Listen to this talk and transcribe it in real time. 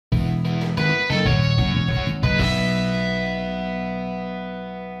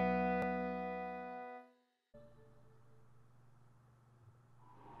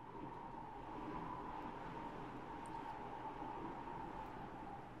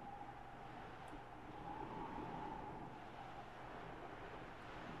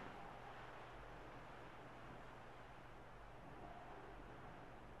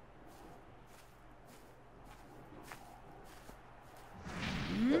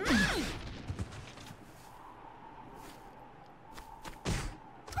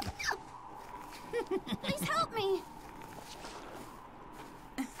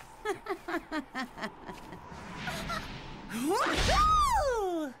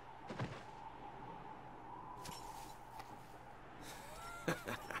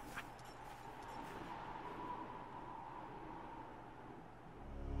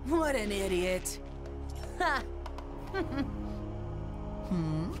What an idiot. Ha!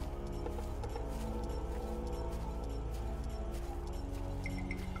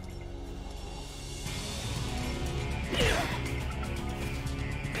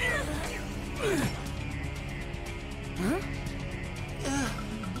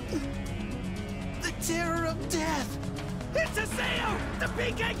 The terror of death! It's Aseo! The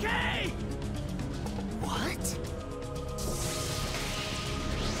PKK! What?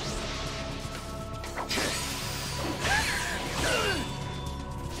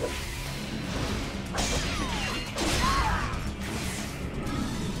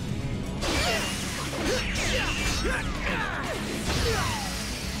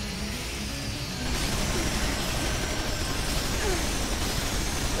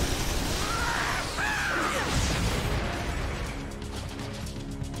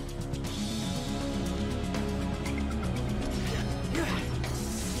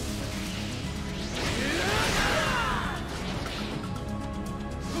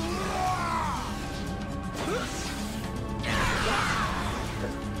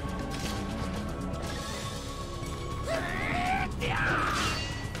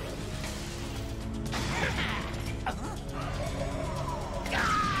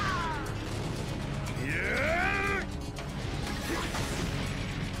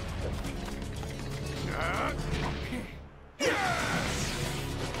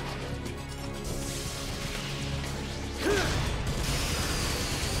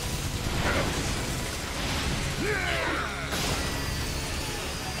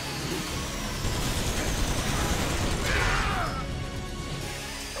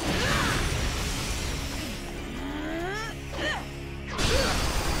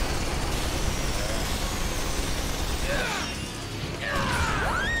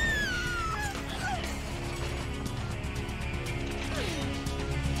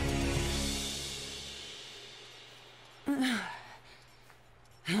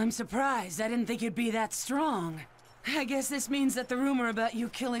 I'm surprised. I didn't think you'd be that strong. I guess this means that the rumor about you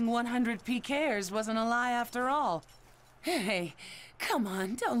killing 100 PKers wasn't a lie after all. Hey, come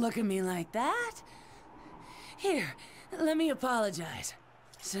on, don't look at me like that. Here, let me apologize.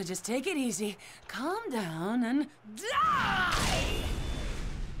 So just take it easy, calm down, and die!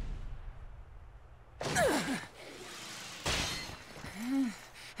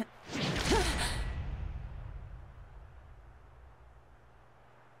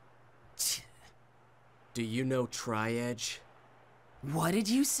 Do you know Tri-Edge? What did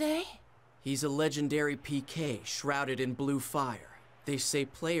you say? He's a legendary PK, shrouded in blue fire. They say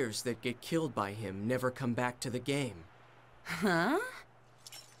players that get killed by him never come back to the game. Huh?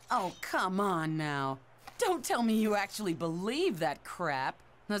 Oh, come on now. Don't tell me you actually believe that crap.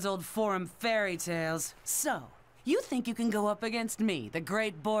 Those old forum fairy tales. So, you think you can go up against me, the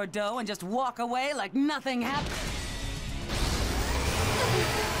Great Bordeaux, and just walk away like nothing happened?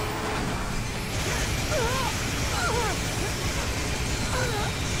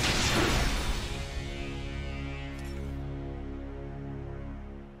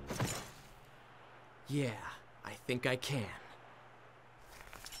 Yeah, I think I can.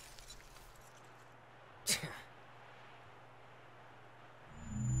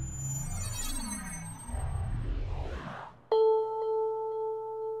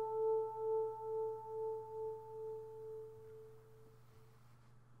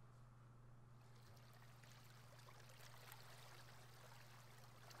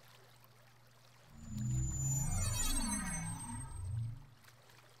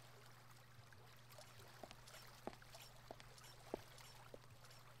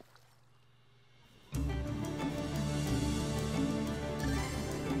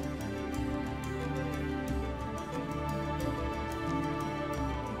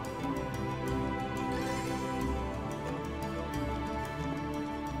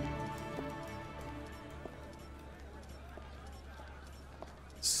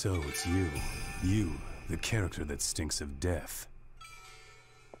 So it's you. You, the character that stinks of death.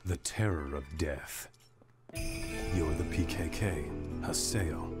 The terror of death. You're the PKK,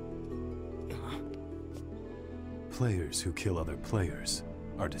 Haseo. Players who kill other players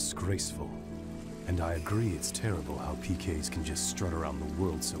are disgraceful. And I agree it's terrible how PKs can just strut around the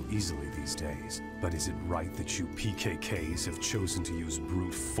world so easily these days. But is it right that you PKKs have chosen to use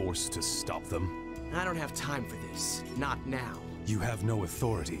brute force to stop them? I don't have time for this. Not now. You have no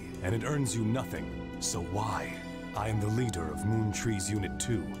authority, and it earns you nothing. So why? I am the leader of Moon Tree's Unit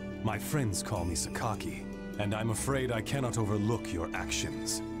 2. My friends call me Sakaki, and I'm afraid I cannot overlook your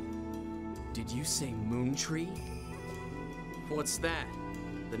actions. Did you say Moon Tree? What's that?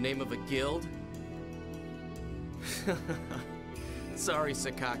 The name of a guild? Sorry,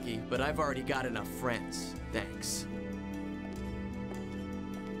 Sakaki, but I've already got enough friends. Thanks.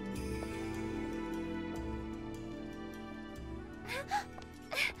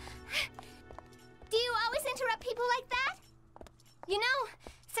 Do you always interrupt people like that? You know,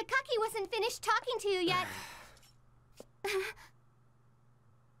 Sakaki wasn't finished talking to you yet.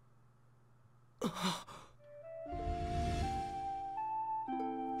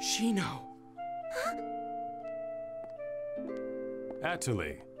 Shino.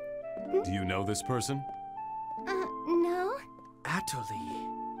 Atali, do you know this person? No? Atali.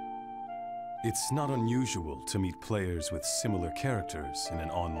 It's not unusual to meet players with similar characters in an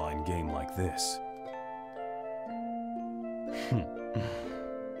online game like this.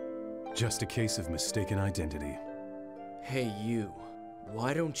 Just a case of mistaken identity. Hey, you.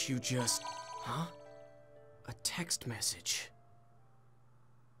 Why don't you just... Huh? A text message.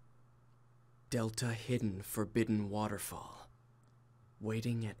 Delta Hidden Forbidden Waterfall.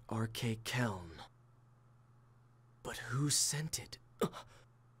 Waiting at RK Keln. But who sent it?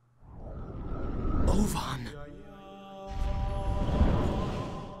 Ovan!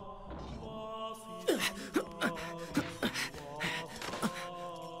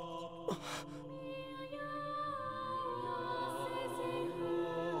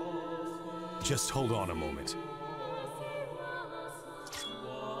 Just hold on a moment.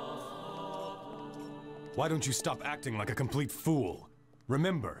 Why don't you stop acting like a complete fool?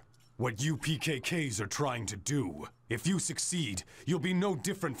 Remember what you PKKs are trying to do. If you succeed, you'll be no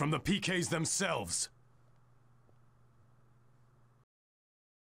different from the PKs themselves.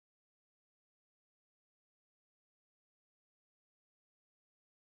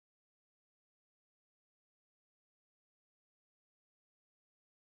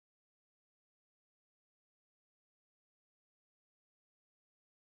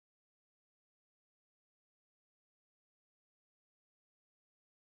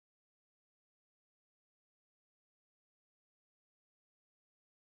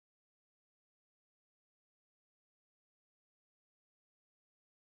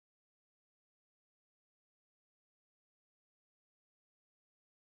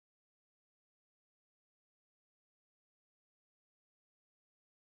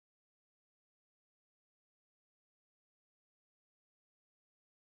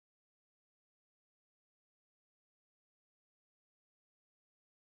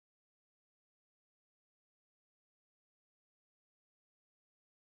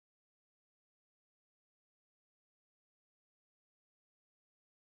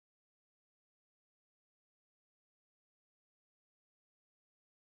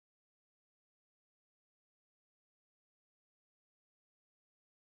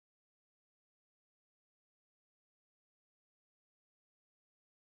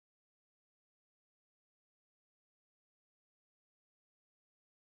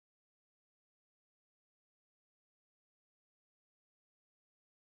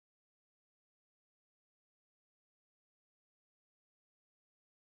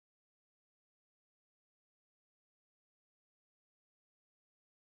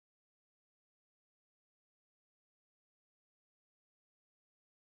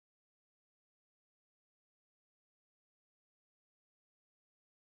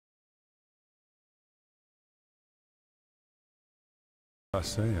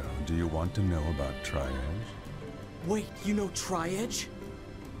 Aseo, do you want to know about Tri-Edge? Wait, you know Tri-Edge?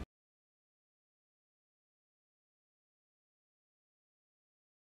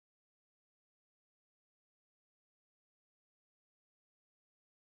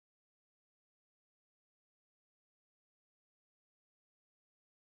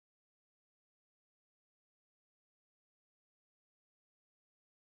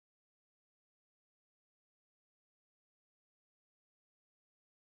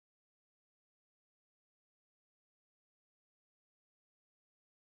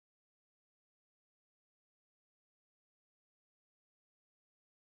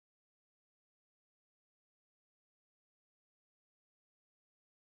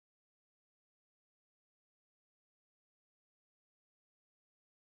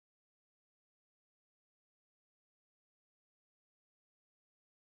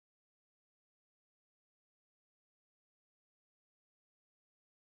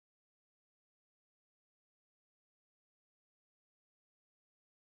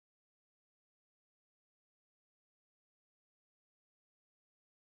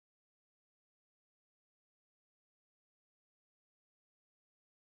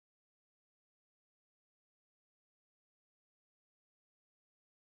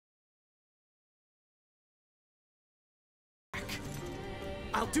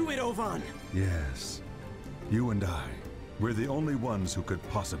 I'll do it, Ovan! Yes. You and I, We're the only ones who could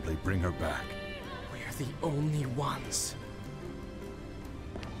possibly bring her back. We're the only ones.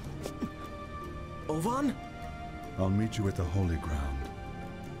 Ovan? I'll meet you at the Holy Ground.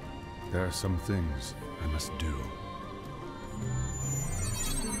 There are some things I must do.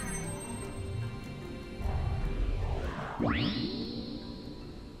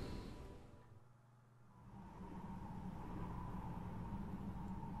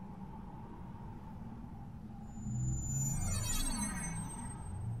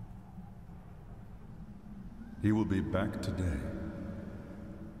 He will be back today,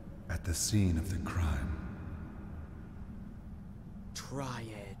 at the scene of the crime.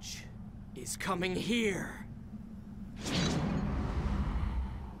 Tri-Edge is coming here.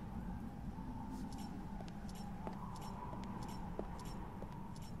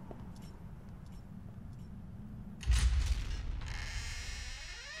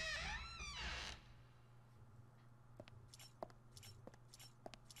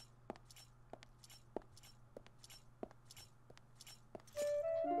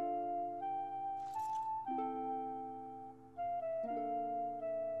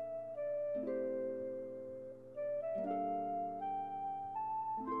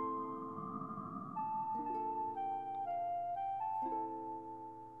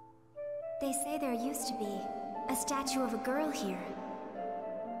 They say there used to be a statue of a girl here.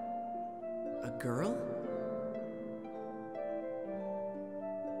 A girl?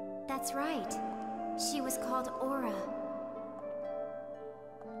 That's right. She was called Aura.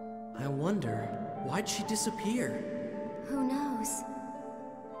 I wonder, why'd she disappear? Who knows?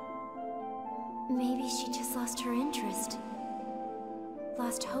 Maybe she just lost her interest.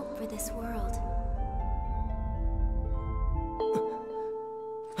 Lost hope for this world.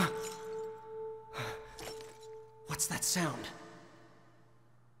 What's that sound?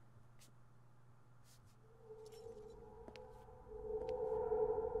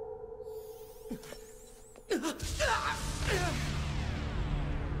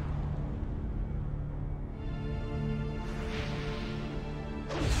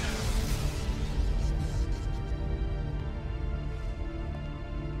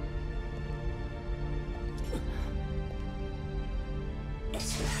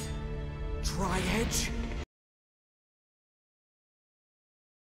 Is that Tri-Edge?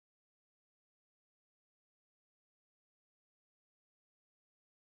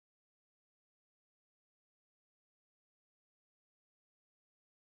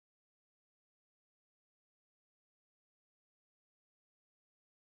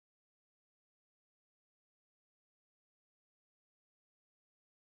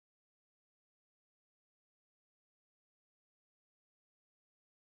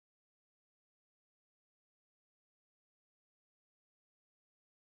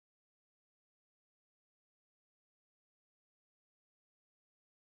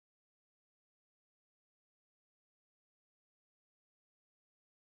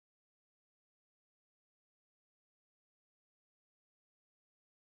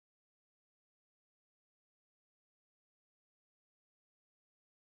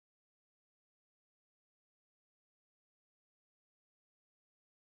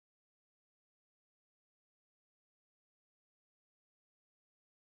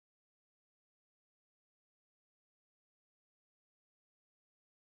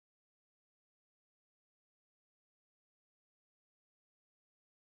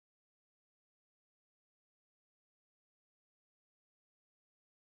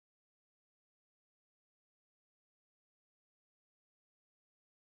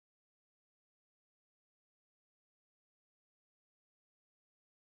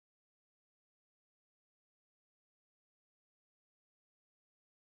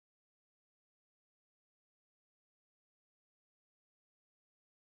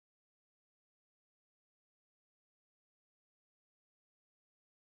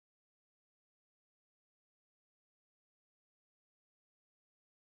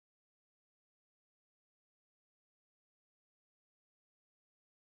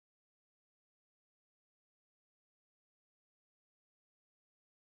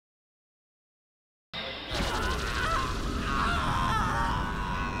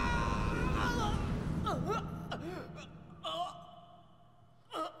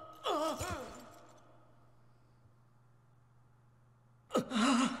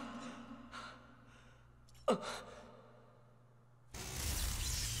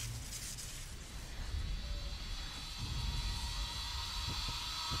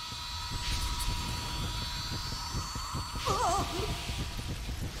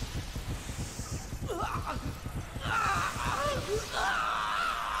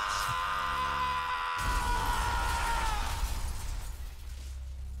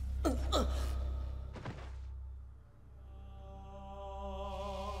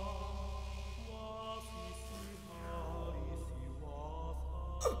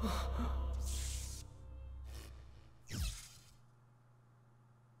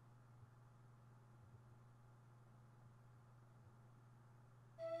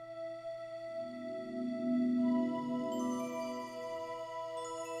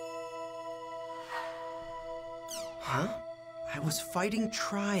 Huh? I was fighting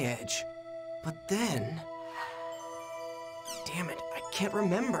Tri-Edge, but then... Damn it, I can't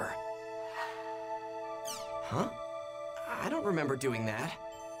remember. Huh? I don't remember doing that.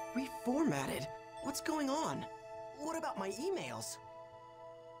 Reformatted? What's going on? What about my emails?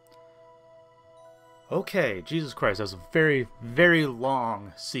 Okay, Jesus Christ, that was a very, very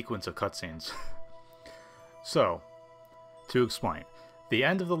long sequence of cutscenes. So, to explain, the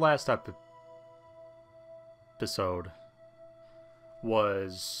end of the last episode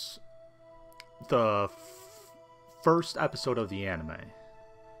was the first episode of the anime.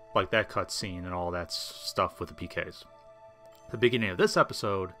 Like that cutscene and all that stuff with the PKs. The beginning of this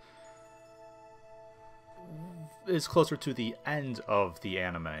episode is closer to the end of the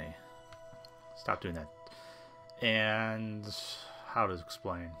anime. Stop doing that. And how to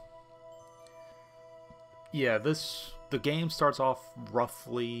explain? Yeah, the game starts off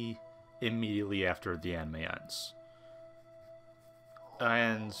roughly immediately after the anime ends.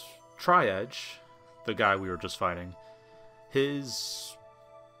 And Tri-Edge, the guy we were just fighting, his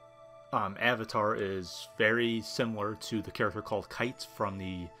avatar is very similar to the character called Kite from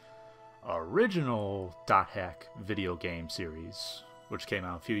the original Dot Hack video game series, which came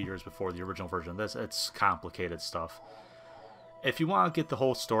out a few years before the original version of this. It's complicated stuff. If you want to get the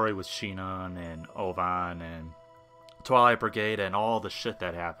whole story with Shinon and Ovan and Twilight Brigade and all the shit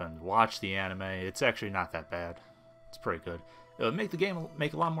that happened, watch the anime. It's actually not that bad. It's pretty good. It would make the game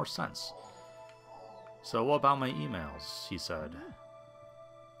make a lot more sense. So what about my emails? He said.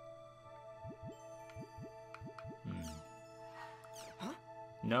 Huh?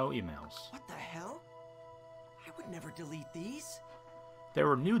 No emails. What the hell? I would never delete these. There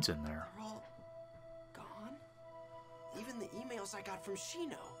were nudes in there. They're all gone? Even the emails I got from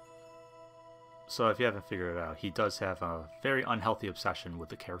Shino. So if you haven't figured it out, he does have a very unhealthy obsession with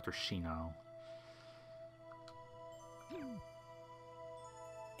the character Shino.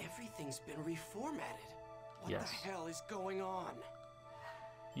 Everything's been reformatted. What Yes. the hell is going on?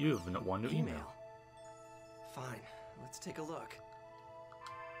 You have one new email. Fine, let's take a look.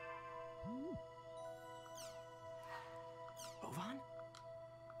 Ovan?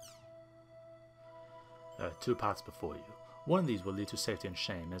 Two paths before you. One of these will lead to safety and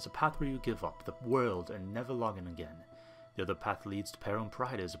shame. It is a path where you give up the world and never log in again. The other path leads to peril and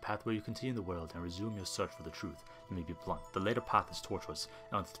pride. It is a path where you continue the world and resume your search for the truth. Let me be blunt. The later path is tortuous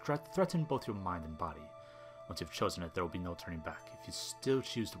and will threaten both your mind and body. Once you've chosen it, there will be no turning back. If you still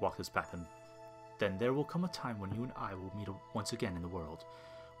choose to walk this path, then there will come a time when you and I will meet once again in the world.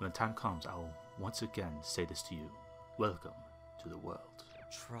 When the time comes, I will once again say this to you. Welcome to the world.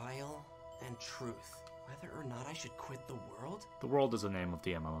 Trial and truth. Whether or not I should quit the world? The world is the name of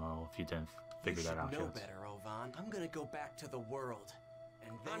the MMO, if you didn't figure that out yet. You should yet. know better, Ovan. I'm gonna go back to the world.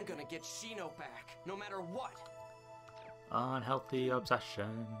 And then I'm gonna get Shino back, no matter what. Unhealthy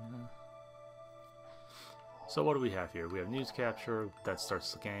obsession. So what do we have here? We have news capture, that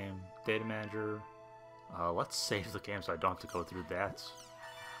starts the game. Data manager. Let's save the game so I don't have to go through that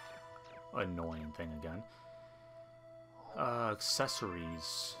annoying thing again.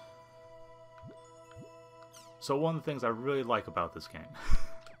 Accessories. So one of the things I really like about this game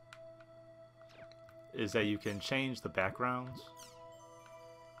is that you can change the backgrounds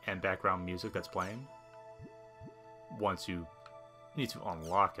and background music that's playing. Once you need to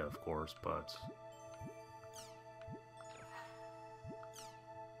unlock it, of course, but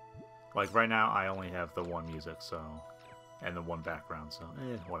like right now I only have the one music, so, and the one background, so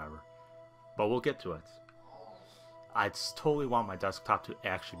whatever. But we'll get to it. I totally want my desktop to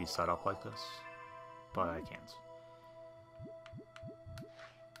actually be set up like this, but I can't.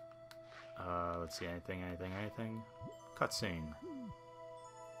 Let's see, anything? Cutscene.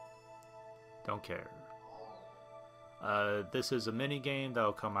 Don't care. This is a mini game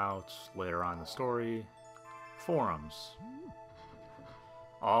that'll come out later on in the story. Forums.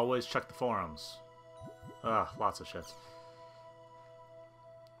 Always check the forums. Lots of shit.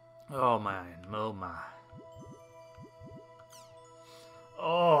 Oh man, oh my.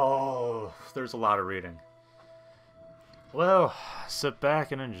 Oh, there's a lot of reading. Well, sit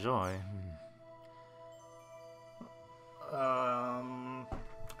back and enjoy.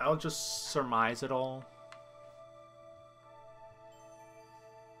 I'll just surmise it all.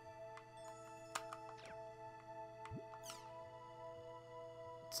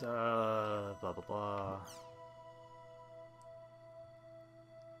 Blah blah blah.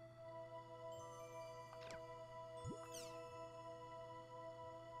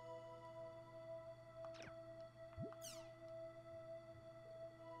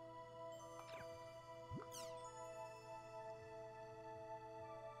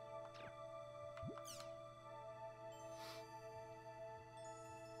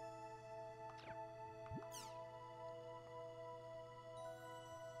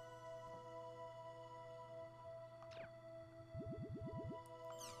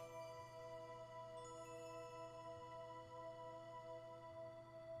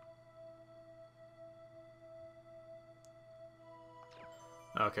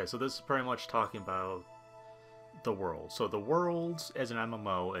 Okay, so this is pretty much talking about the world. So the world as an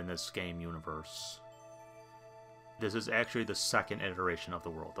MMO in this game universe, this is actually the second iteration of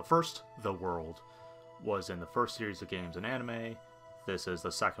the world. The first, the world, was in the first series of games in anime. This is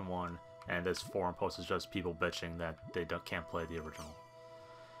the second one, and this forum post is just people bitching that they can't play the original.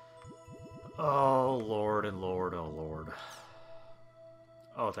 Oh lord and lord, oh lord.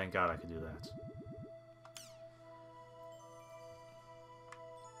 Oh, thank God I could do that.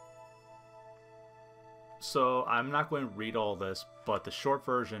 So I'm not going to read all this, but the short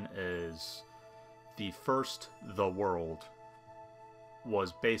version is the first The World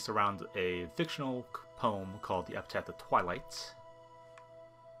was based around a fictional poem called The Epitaph of Twilight.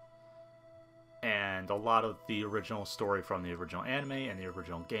 And a lot of the original story from the original anime and the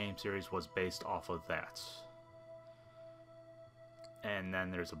original game series was based off of that. And then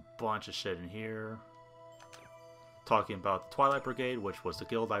there's a bunch of shit in here talking about the Twilight Brigade, which was the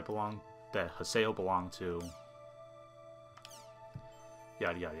guild that Haseo belonged to.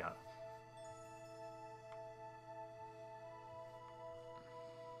 Yada yada yada.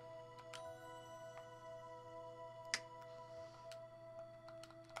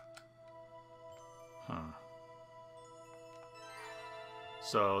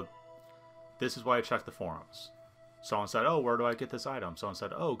 So, this is why I checked the forums. Someone said, oh, where do I get this item? Someone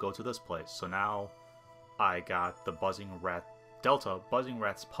said, oh, go to this place. So now, I got the Delta Buzzing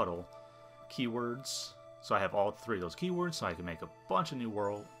Rat's Puddle keywords. So I have all three of those keywords, so I can make a bunch of new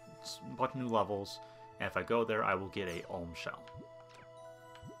worlds, a bunch of new levels. And if I go there, I will get a Ohm Shell.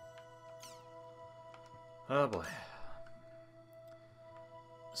 Oh boy.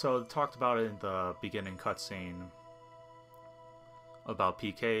 So, talked about it in the beginning cutscene about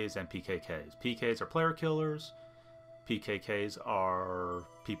PKs and PKKs. PKs are player killers. PKKs are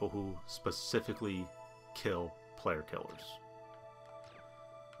people who specifically kill player killers.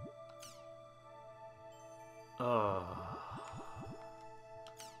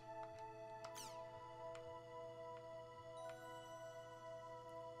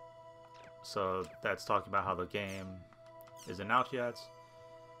 So that's talking about how the game isn't out yet.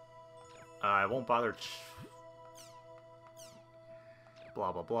 I won't bother.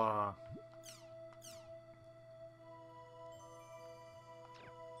 Blah blah blah.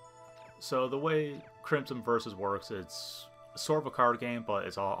 So the way Crimson Versus works, it's sort of a card game, but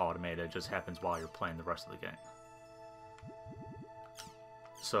it's all automated. It just happens while you're playing the rest of the game.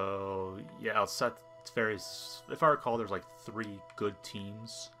 So yeah, I'll set various. If I recall, there's like 3 good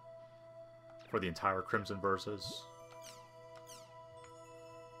teams for the entire Crimson Versus.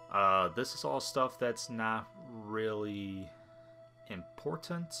 This is all stuff that's not really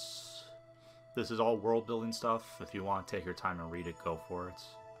important. This is all world building stuff. If you want to take your time and read it, go for it.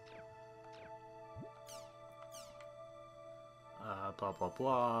 Blah blah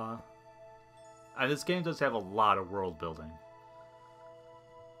blah. And this game does have a lot of world building.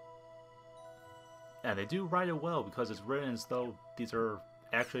 And they do write it well because it's written as though these are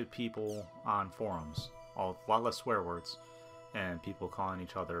actually people on forums. A lot less swear words. And people calling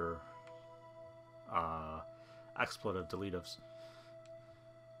each other expletive deletives.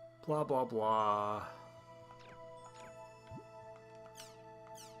 Blah blah blah.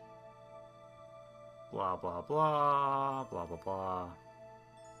 Blah blah blah. Blah blah blah.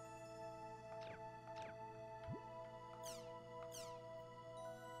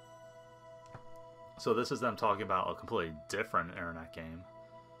 So this is them talking about a completely different internet game.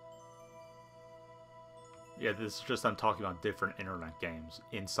 Yeah, this is just them talking about different internet games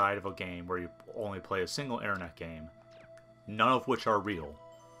inside of a game where you only play a single internet game, none of which are real.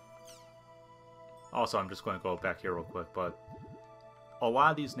 Also, I'm just going to go back here real quick, but a lot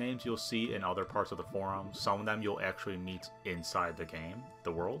of these names you'll see in other parts of the forum. Some of them you'll actually meet inside the game,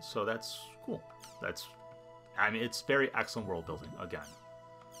 the world, so that's cool. I mean, it's very excellent world building, again.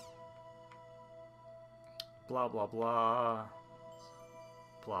 Blah, blah, blah.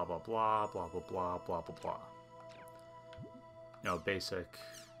 Blah, blah, blah, blah, blah, blah, blah, blah, blah. You know, basic.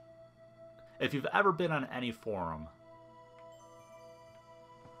 If you've ever been on any forum,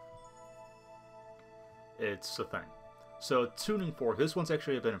 it's a thing. So, tuning fork, this one's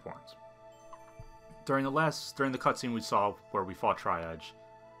actually a bit important. During the cutscene we saw where we fought Triage,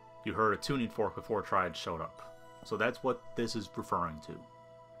 you heard a tuning fork before Triage showed up. So that's what this is referring to.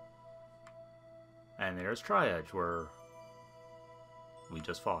 And there's Triage, where we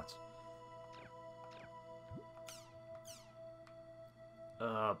just fought.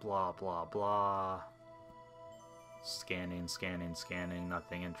 Blah, blah, blah. Scanning, scanning, scanning,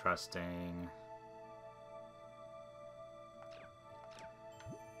 nothing interesting.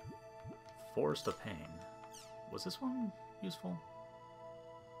 Forest of Pain. Was this one useful?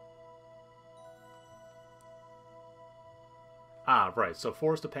 Ah, right. So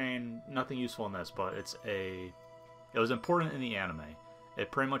Forest of Pain, nothing useful in this, but it was important in the anime. It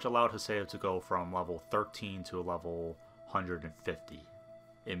pretty much allowed Haseo to go from level 13 to a level 150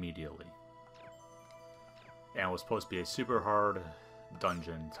 immediately. And it was supposed to be a super hard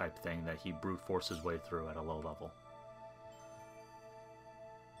dungeon type thing that he brute forced his way through at a low level.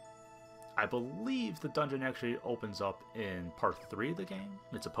 I believe the dungeon actually opens up in part 3 of the game.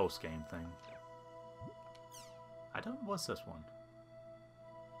 It's a post-game thing. What's this one?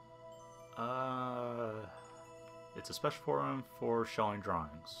 It's a special forum for showing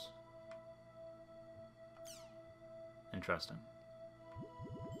drawings. Interesting.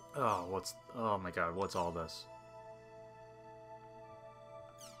 Oh my god, what's all this?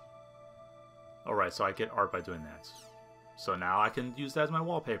 Alright, so I get art by doing that. So now I can use that as my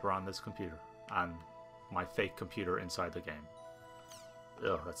wallpaper on this computer. On my fake computer inside the game.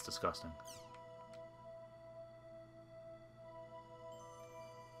 Ugh, that's disgusting.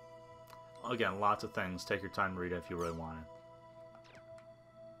 Again, lots of things. Take your time to read it if you really want it.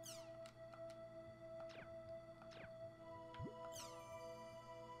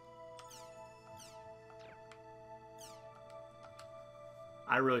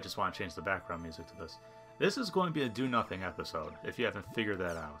 I really just want to change the background music to this. This is going to be a do-nothing episode, if you haven't figured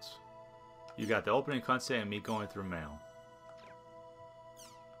that out. You got the opening cutscene and me going through mail.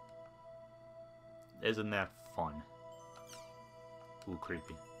 Isn't that fun? Ooh,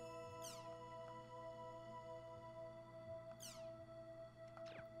 creepy.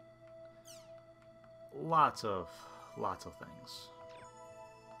 Lots of things.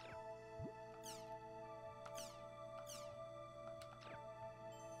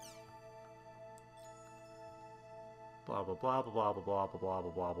 Blah blah blah blah blah blah blah blah blah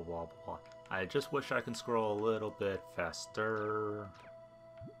blah blah blah blah. I just wish I could scroll a little bit faster.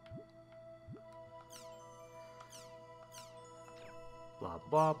 Blah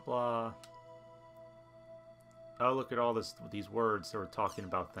blah blah. Oh, look at all these words that were talking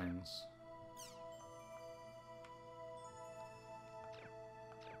about things.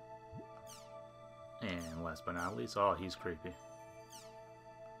 And last but not least, oh, he's creepy.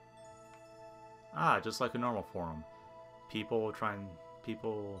 Ah, just like a normal forum. People,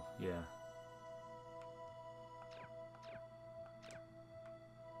 yeah.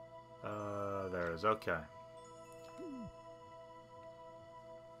 There it is, okay.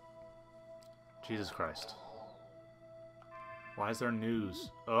 Jesus Christ. Why is there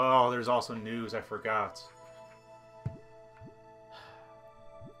news? Oh, there's also news, I forgot.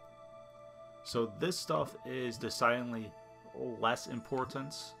 So this stuff is decidedly less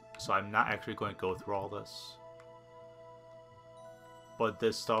important, so I'm not actually going to go through all this. But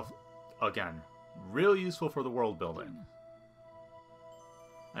this stuff, again, really useful for the world building.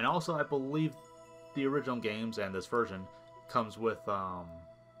 And also, I believe the original games and this version comes with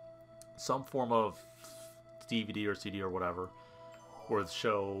some form of DVD or CD or whatever, where they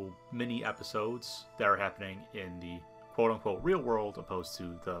show mini episodes that are happening in the quote-unquote real world opposed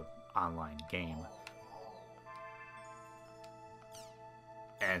to the online game.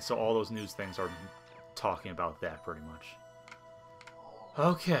 And so all those news things are talking about that pretty much.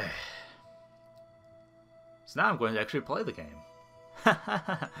 Okay. So now I'm going to actually play the game.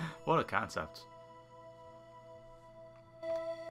 What a concept.